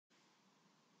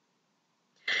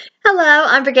Hello,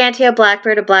 I'm Brigantia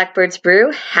Blackbird of Blackbird's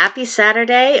Brew. Happy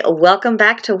Saturday. Welcome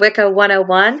back to Wicca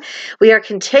 101. We are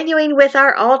continuing with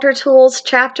our altar tools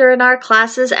chapter in our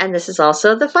classes, and this is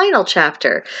also the final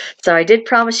chapter. So I did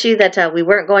promise you that we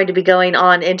weren't going to be going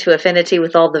on into affinity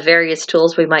with all the various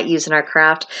tools we might use in our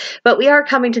craft, but we are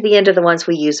coming to the end of the ones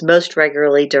we use most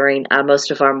regularly during most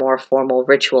of our more formal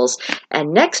rituals.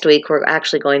 And next week, we're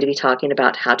actually going to be talking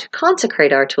about how to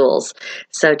consecrate our tools.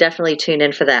 So definitely tune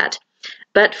in for that.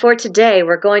 But for today,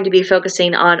 we're going to be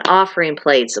focusing on offering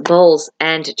plates, bowls,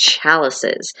 and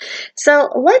chalices. So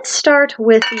let's start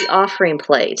with the offering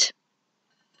plate.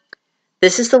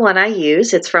 This is the one I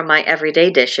use. It's from my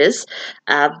everyday dishes.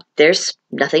 There's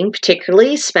nothing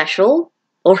particularly special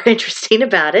or interesting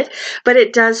about it, but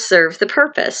it does serve the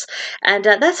purpose. And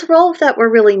that's all that we're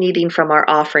really needing from our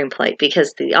offering plate,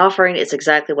 because the offering is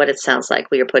exactly what it sounds like.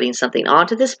 We are putting something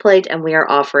onto this plate and we are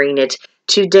offering it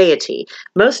to deity.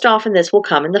 Most often this will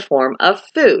come in the form of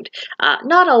food.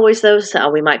 Not always though.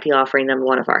 We might be offering them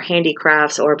one of our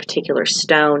handicrafts or a particular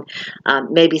stone,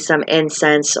 maybe some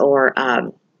incense or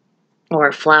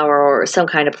a flower or some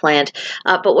kind of plant,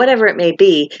 but whatever it may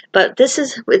be. But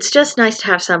it's just nice to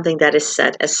have something that is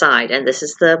set aside, and this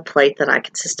is the plate that I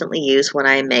consistently use when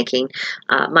I am making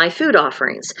my food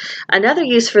offerings. Another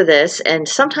use for this, and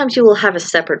sometimes you will have a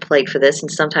separate plate for this and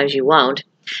sometimes you won't,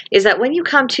 is that when you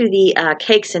come to the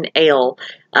cakes and ale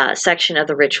section of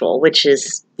the ritual, which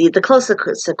is the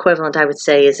closest equivalent I would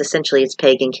say is essentially it's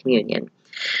pagan communion.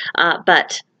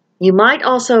 But you might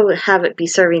also have it be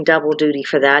serving double duty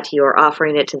for that. You are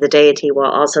offering it to the deity while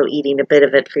also eating a bit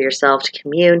of it for yourself to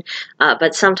commune.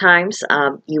 But sometimes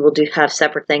you will have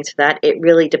separate things for that. It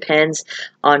really depends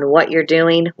on what you're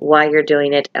doing, why you're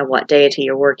doing it, and what deity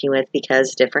you're working with,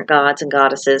 because different gods and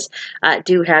goddesses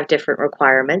do have different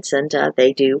requirements, and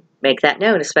they do make that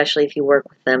known, especially if you work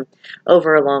with them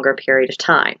over a longer period of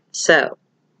time. So,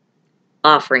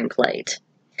 offering plate.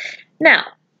 Now,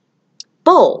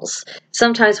 bowls.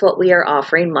 Sometimes what we are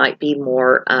offering might be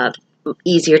more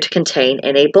easier to contain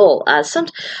in a bowl.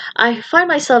 I find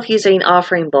myself using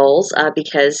offering bowls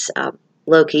because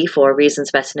Loki, for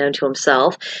reasons best known to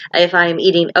himself, if I am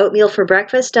eating oatmeal for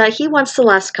breakfast, he wants the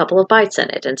last couple of bites in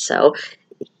it, and so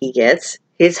he gets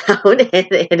his own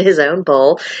in his own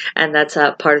bowl, and that's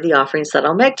part of the offerings that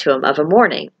I'll make to him of a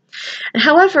morning.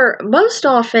 However, most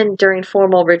often during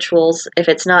formal rituals, if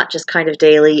it's not just kind of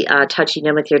daily touching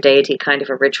in with your deity kind of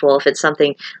a ritual, if it's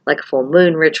something like a full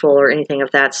moon ritual or anything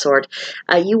of that sort,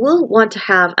 you will want to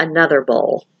have another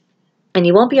bowl. And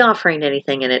you won't be offering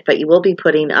anything in it, but you will be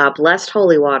putting blessed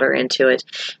holy water into it,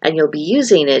 and you'll be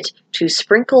using it to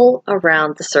sprinkle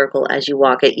around the circle as you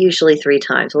walk it, usually 3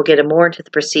 times. We'll get more into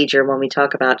the procedure when we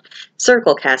talk about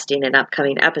circle casting in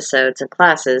upcoming episodes and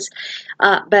classes,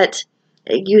 but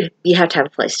you have to have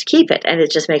a place to keep it, and it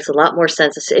just makes a lot more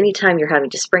sense. Anytime you're having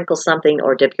to sprinkle something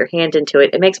or dip your hand into it,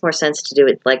 it makes more sense to do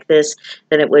it like this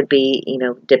than it would be,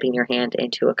 dipping your hand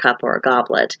into a cup or a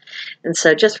goblet. And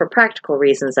so just for practical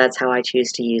reasons, that's how I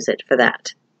choose to use it for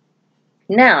that.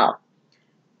 Now,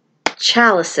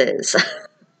 chalices.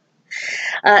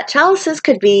 Chalices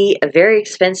could be very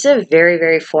expensive, very,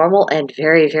 very formal, and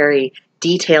very, very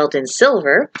detailed in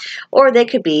silver, or they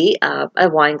could be a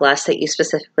wine glass that you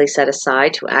specifically set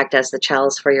aside to act as the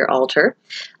chalice for your altar.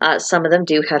 Some of them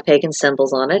do have pagan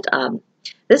symbols on it.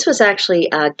 This was actually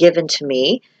given to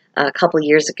me a couple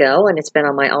years ago, and it's been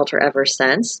on my altar ever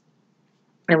since.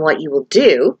 And what you will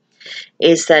do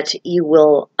is that you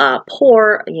will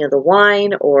pour, the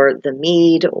wine or the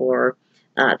mead or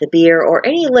the beer or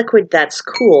any liquid that's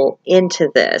cool into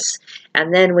this.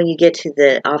 And then when you get to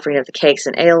the offering of the cakes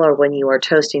and ale, or when you are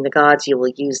toasting the gods, you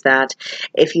will use that.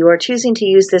 If you are choosing to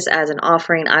use this as an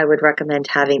offering, I would recommend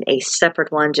having a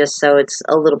separate one, just so it's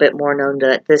a little bit more known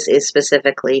that this is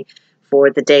specifically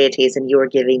for the deities and you are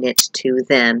giving it to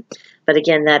them. But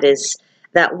again,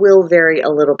 that will vary a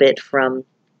little bit from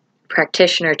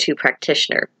practitioner to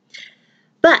practitioner.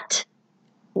 But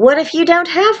what if you don't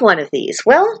have one of these?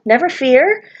 Well, never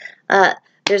fear.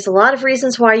 There's a lot of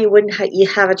reasons why you wouldn't you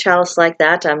have a chalice like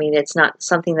that. I mean, it's not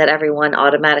something that everyone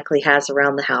automatically has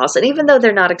around the house. And even though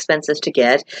they're not expensive to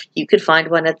get, you could find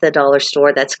one at the dollar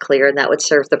store that's clear, and that would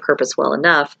serve the purpose well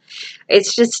enough.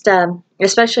 It's just,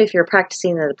 especially if you're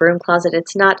practicing in the broom closet,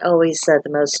 it's not always the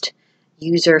most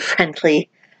user-friendly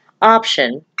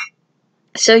option.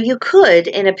 So you could,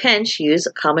 in a pinch, use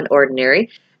common ordinary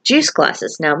juice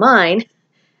glasses. Now mine,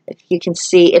 if you can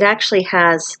see, it actually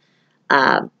has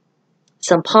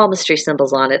some palmistry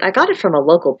symbols on it. I got it from a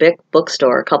local big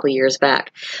bookstore a couple years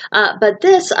back. But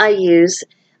this I use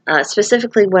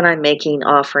specifically when I'm making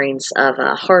offerings of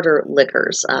harder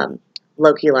liquors.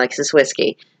 Loki likes his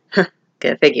whiskey.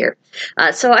 Go figure.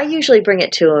 So I usually bring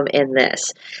it to them in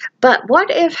this. But what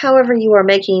if, however, you are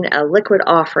making a liquid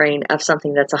offering of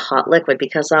something that's a hot liquid?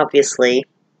 Because obviously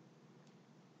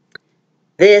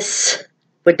this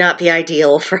would not be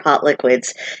ideal for hot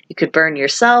liquids. You could burn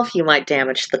yourself, you might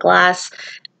damage the glass,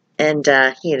 and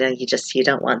you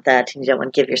don't want that, and you don't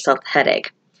want to give yourself a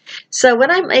headache. So when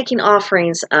I'm making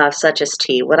offerings such as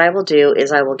tea, what I will do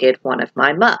is I will get one of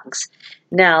my mugs.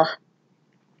 Now,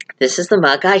 this is the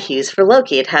mug I use for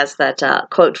Loki. It has that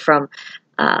quote from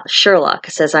Sherlock.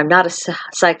 It says, "I'm not a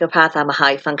psychopath, I'm a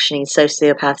high-functioning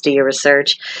sociopath, do your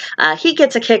research." He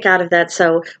gets a kick out of that,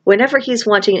 so whenever he's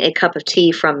wanting a cup of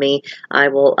tea from me, I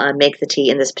will make the tea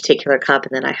in this particular cup,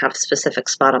 and then I have a specific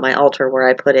spot on my altar where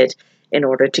I put it in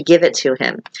order to give it to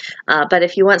him. But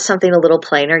if you want something a little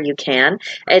plainer, you can.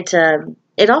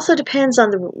 It also depends on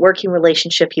the working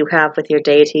relationship you have with your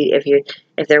deity,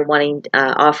 if they're wanting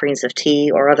offerings of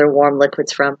tea or other warm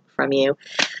liquids from you.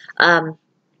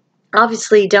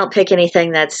 Obviously, don't pick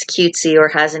anything that's cutesy or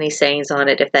has any sayings on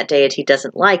it if that deity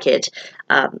doesn't like it.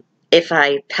 If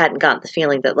I hadn't gotten the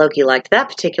feeling that Loki liked that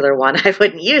particular one, I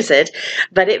wouldn't use it,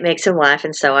 but it makes him laugh,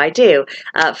 and so I do.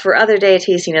 For other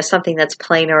deities, something that's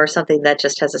plainer or something that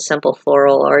just has a simple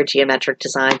floral or a geometric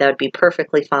design, that would be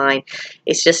perfectly fine.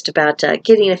 It's just about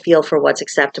getting a feel for what's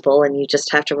acceptable, and you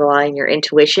just have to rely on your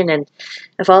intuition, and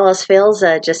if all else fails,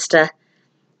 just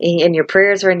in your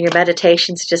prayers or in your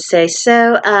meditations, just say,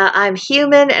 I'm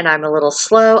human and I'm a little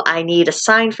slow. I need a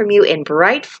sign from you in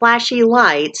bright, flashy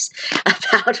lights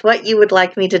about what you would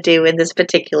like me to do in this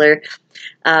particular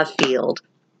field.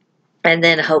 And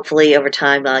then hopefully over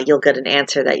time, you'll get an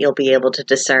answer that you'll be able to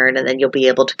discern, and then you'll be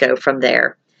able to go from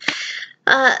there.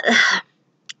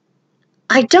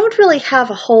 I don't really have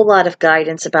a whole lot of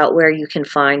guidance about where you can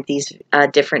find these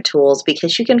different tools,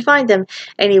 because you can find them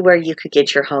anywhere you could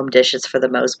get your home dishes for the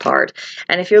most part.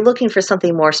 And if you're looking for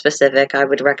something more specific, I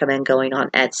would recommend going on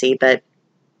Etsy, but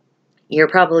you're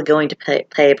probably going to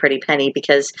pay a pretty penny,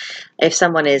 because if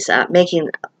someone is making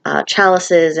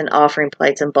chalices and offering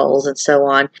plates and bowls and so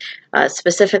on,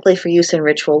 specifically for use in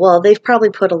ritual, well, they've probably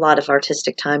put a lot of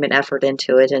artistic time and effort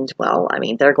into it, and, well, I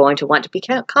mean, they're going to want to be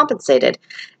compensated,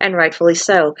 and rightfully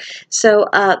so. So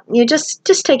you just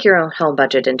take your own home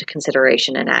budget into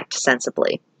consideration and act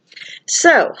sensibly.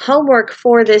 So, homework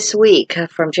for this week,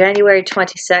 from January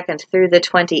 22nd through the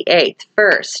 28th.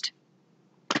 First,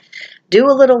 do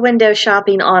a little window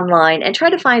shopping online and try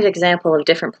to find an example of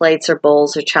different plates or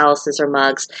bowls or chalices or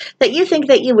mugs that you think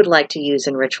that you would like to use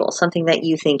in ritual, something that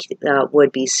you think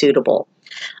would be suitable.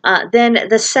 Then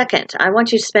the second, I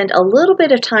want you to spend a little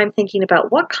bit of time thinking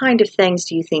about what kind of things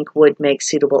do you think would make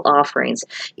suitable offerings.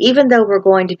 Even though we're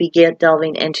going to be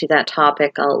delving into that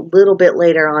topic a little bit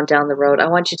later on down the road, I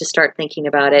want you to start thinking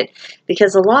about it,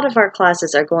 because a lot of our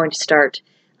classes are going to start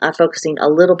focusing a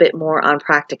little bit more on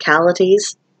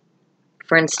practicalities.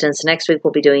 For instance, next week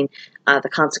we'll be doing the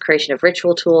consecration of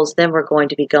ritual tools. Then we're going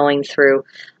to be going through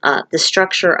the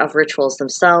structure of rituals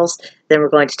themselves. Then we're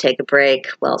going to take a break,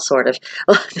 well, sort of.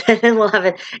 Then we'll have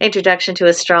an introduction to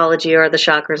astrology or the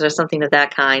chakras or something of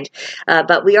that kind.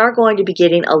 But we are going to be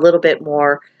getting a little bit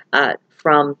more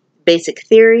from basic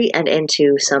theory and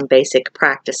into some basic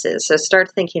practices. So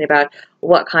start thinking about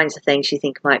what kinds of things you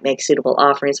think might make suitable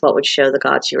offerings, what would show the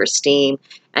gods your esteem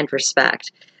and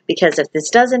respect. Because if this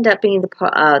does end up being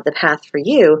the path for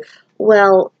you,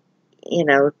 well,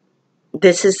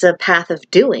 this is a path of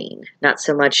doing, not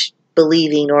so much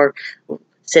believing or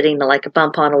sitting like a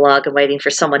bump on a log and waiting for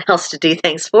someone else to do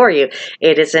things for you.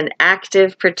 It is an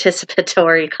active,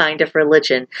 participatory kind of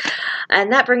religion.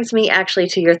 And that brings me actually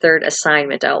to your third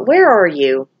assignment. Where are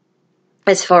you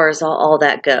as far as all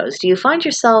that goes? Do you find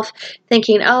yourself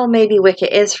thinking, oh, maybe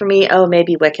Wicca is for me, oh,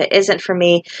 maybe Wicca isn't for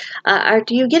me? Or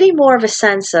do you getting more of a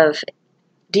sense of,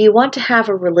 do you want to have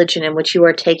a religion in which you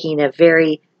are taking a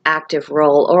very active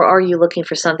role, or are you looking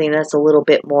for something that's a little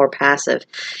bit more passive?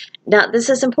 Now, this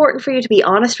is important for you to be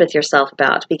honest with yourself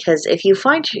about, because if you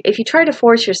try to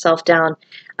force yourself down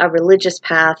a religious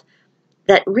path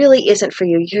that really isn't for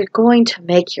you, you're going to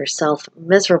make yourself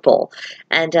miserable.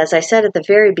 And as I said at the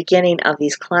very beginning of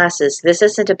these classes, this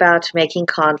isn't about making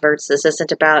converts, this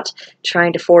isn't about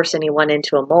trying to force anyone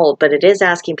into a mold, but it is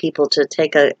asking people to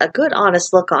take a good,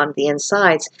 honest look on the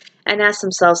insides and ask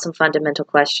themselves some fundamental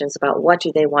questions about what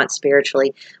do they want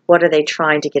spiritually, what are they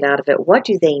trying to get out of it, what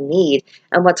do they need,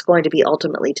 and what's going to be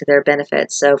ultimately to their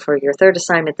benefit. So for your third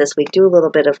assignment this week, do a little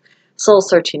bit of soul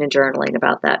searching and journaling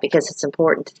about that, because it's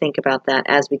important to think about that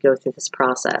as we go through this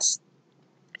process.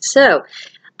 So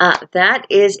that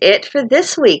is it for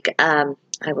this week. I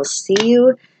will see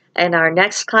you In our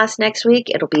next class next week,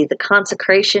 it'll be the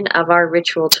consecration of our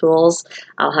ritual tools.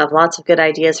 I'll have lots of good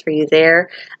ideas for you there,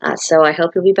 so I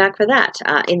hope you'll be back for that.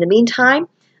 In the meantime,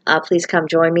 please come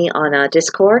join me on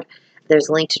Discord. There's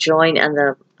a link to join in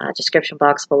the description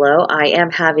box below. I am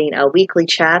having weekly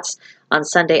chats on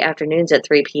Sunday afternoons at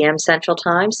 3 p.m. Central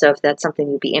Time, so if that's something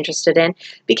you'd be interested in,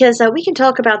 because we can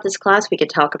talk about this class, we can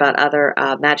talk about other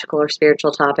magical or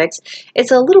spiritual topics.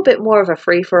 It's a little bit more of a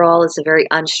free-for-all. It's a very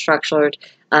unstructured,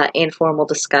 informal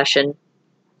discussion,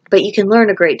 but you can learn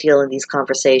a great deal in these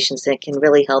conversations that can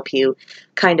really help you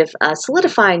kind of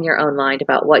solidify in your own mind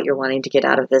about what you're wanting to get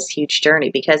out of this huge journey,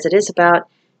 because it is about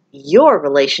your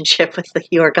relationship with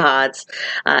your gods,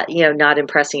 not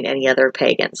impressing any other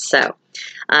pagans. So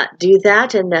do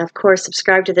that, and of course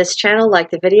subscribe to this channel,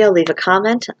 like the video, leave a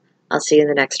comment. I'll see you in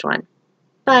the next one.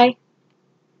 Bye.